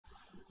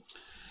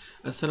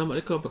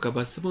Assalamualaikum, apa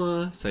khabar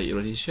semua? Saya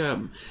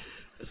Syam,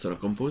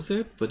 seorang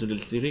komposer,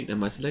 penulis lirik dan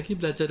masih lagi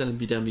belajar dalam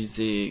bidang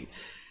muzik.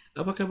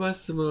 Apa khabar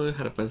semua?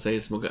 Harapan saya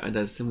semoga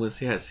anda semua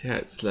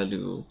sihat-sihat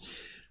selalu.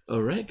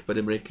 Alright, kepada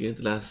mereka yang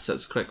telah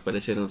subscribe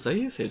kepada channel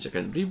saya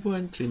ucapkan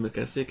ribuan terima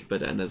kasih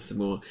kepada anda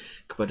semua.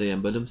 Kepada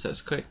yang belum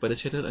subscribe kepada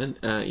channel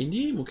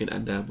ini, mungkin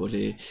anda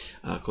boleh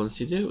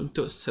consider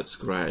untuk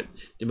subscribe,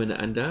 di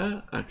mana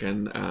anda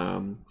akan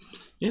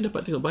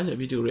dapat tengok banyak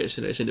video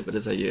reaction daripada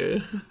saya.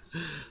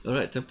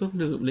 Alright, tanpa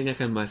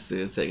melengahkan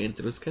masa, saya ingin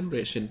teruskan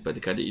reaction pada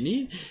kali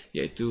ini,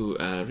 iaitu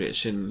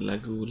reaction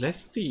lagu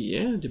Lesti,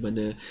 di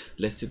mana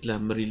Lesti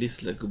telah merilis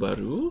lagu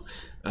baru.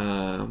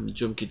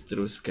 Jom kita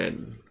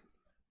teruskan.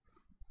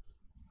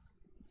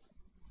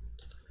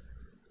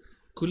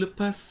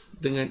 Kulepas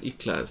dengan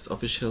Ikhlas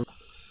official.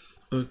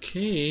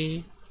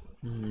 Okay,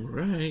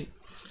 right.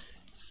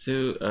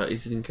 So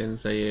izinkan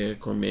saya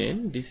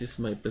komen. This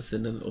is my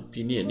personal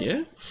opinion,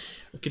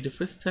 Okay, the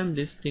first time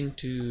listening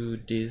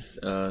to this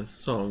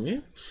song,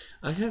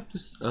 I have to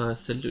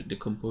salute the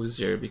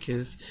composer,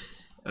 because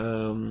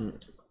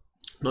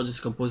not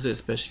just composer,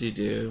 especially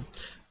the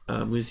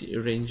music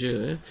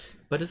arranger.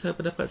 Pada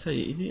pendapat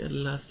saya, ini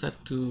adalah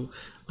satu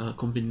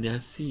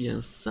kombinasi yang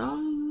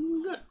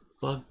sangat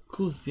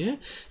bagus,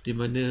 di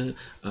mana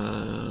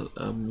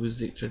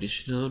muzik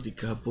tradisional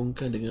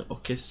digabungkan dengan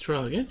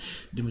orkestra, dia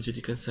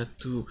menjadikan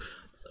satu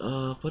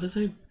pada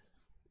saya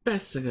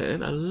best sangat,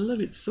 I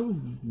love it so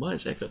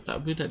much. I tak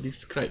boleh nak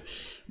describe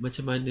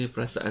macam mana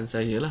perasaan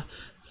saya lah,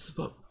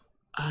 sebab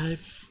I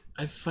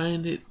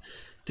find it,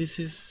 this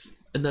is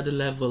another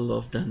level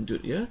of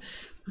dandut,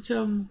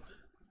 macam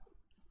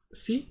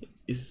see,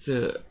 is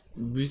the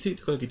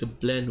music tu, kalau kita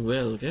blend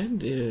well kan,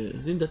 dia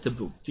dah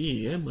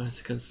terbukti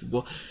menghasilkan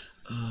sebuah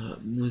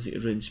music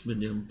arrangement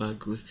yang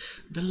bagus,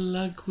 dan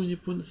lagunya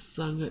pun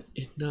sangat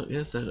enak,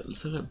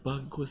 sangat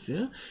bagus,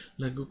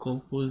 lagu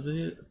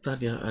komposernya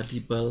Tahniah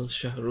Adibal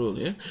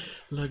Syahrul,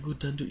 lagu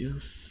dandut yang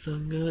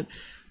sangat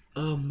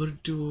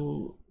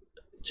merdu,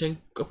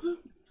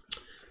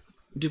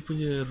 dia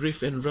punya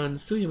riff and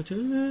runs tu yang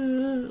macam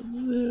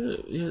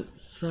yang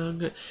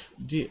sangat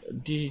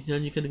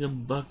dinyanyikan dengan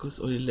bagus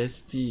oleh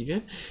Lesti,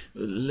 kan.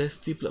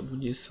 Lesti pula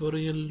punya suara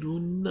yang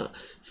lunak,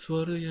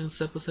 suara yang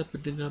siapa-siapa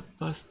dengar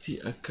pasti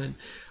akan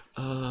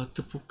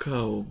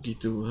terpukau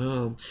gitu.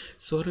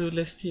 Suara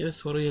Lesti adalah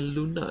suara yang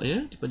lunak,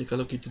 dibanding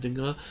kalau kita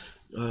dengar.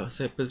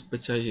 Saya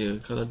percaya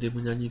kalau dia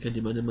menyanyikan di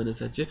mana-mana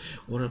saja,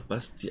 orang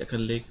pasti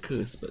akan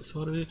leka, sebab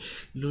suara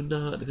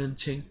lunak dengan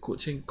cengkok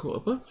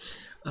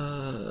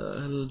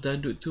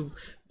dandut tu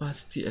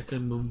pasti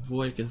akan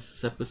membuaikan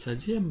siapa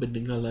saja yang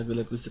mendengar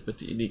lagu-lagu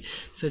seperti ini.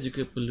 Saya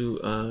juga perlu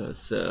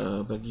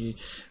bagi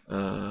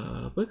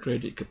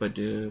kredit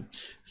kepada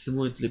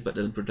semua yang terlibat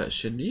dalam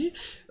production ni.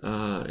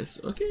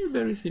 Okay,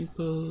 very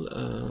simple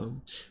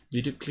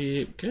video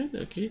clip, kan.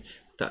 Okay,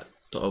 tak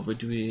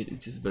overdo it,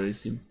 it's just very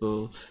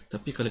simple.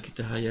 Tapi kalau kita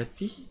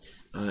hayati,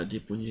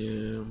 dia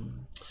punya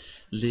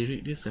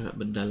lirik dia sangat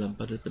mendalam.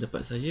 Pada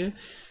pendapat saya,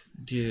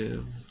 dia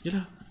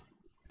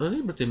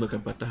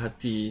bertemakan patah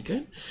hati,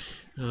 kan.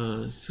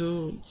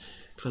 So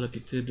kalau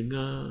kita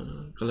dengar,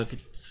 kalau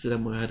kita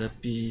sedang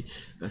menghadapi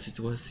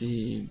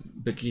situasi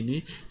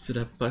begini,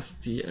 sudah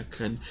pasti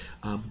akan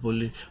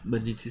boleh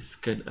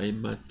menitiskan air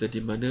mata,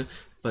 di mana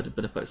pada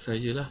pendapat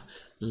saya lah,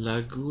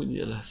 lagu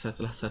ni adalah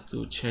salah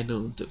satu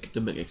channel untuk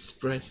kita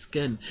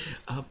mengekspreskan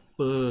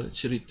apa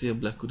cerita yang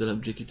berlaku dalam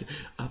diri kita,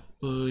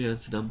 apa yang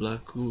sedang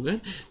berlaku,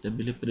 kan. Dan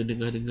bila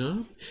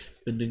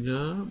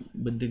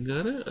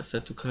mendengar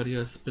satu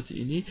karya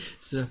seperti ini,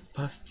 sudah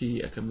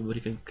pasti akan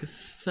memberikan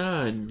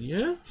kesan,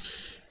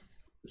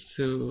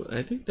 So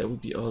I think that would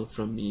be all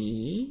from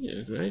me,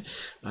 right?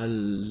 I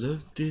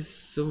love this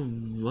so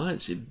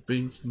much. It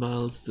brings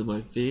smiles to my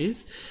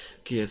face.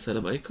 Okay,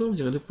 Assalamualaikum.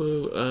 Jangan lupa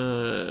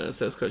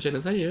subscribe channel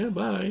saya.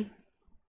 Bye.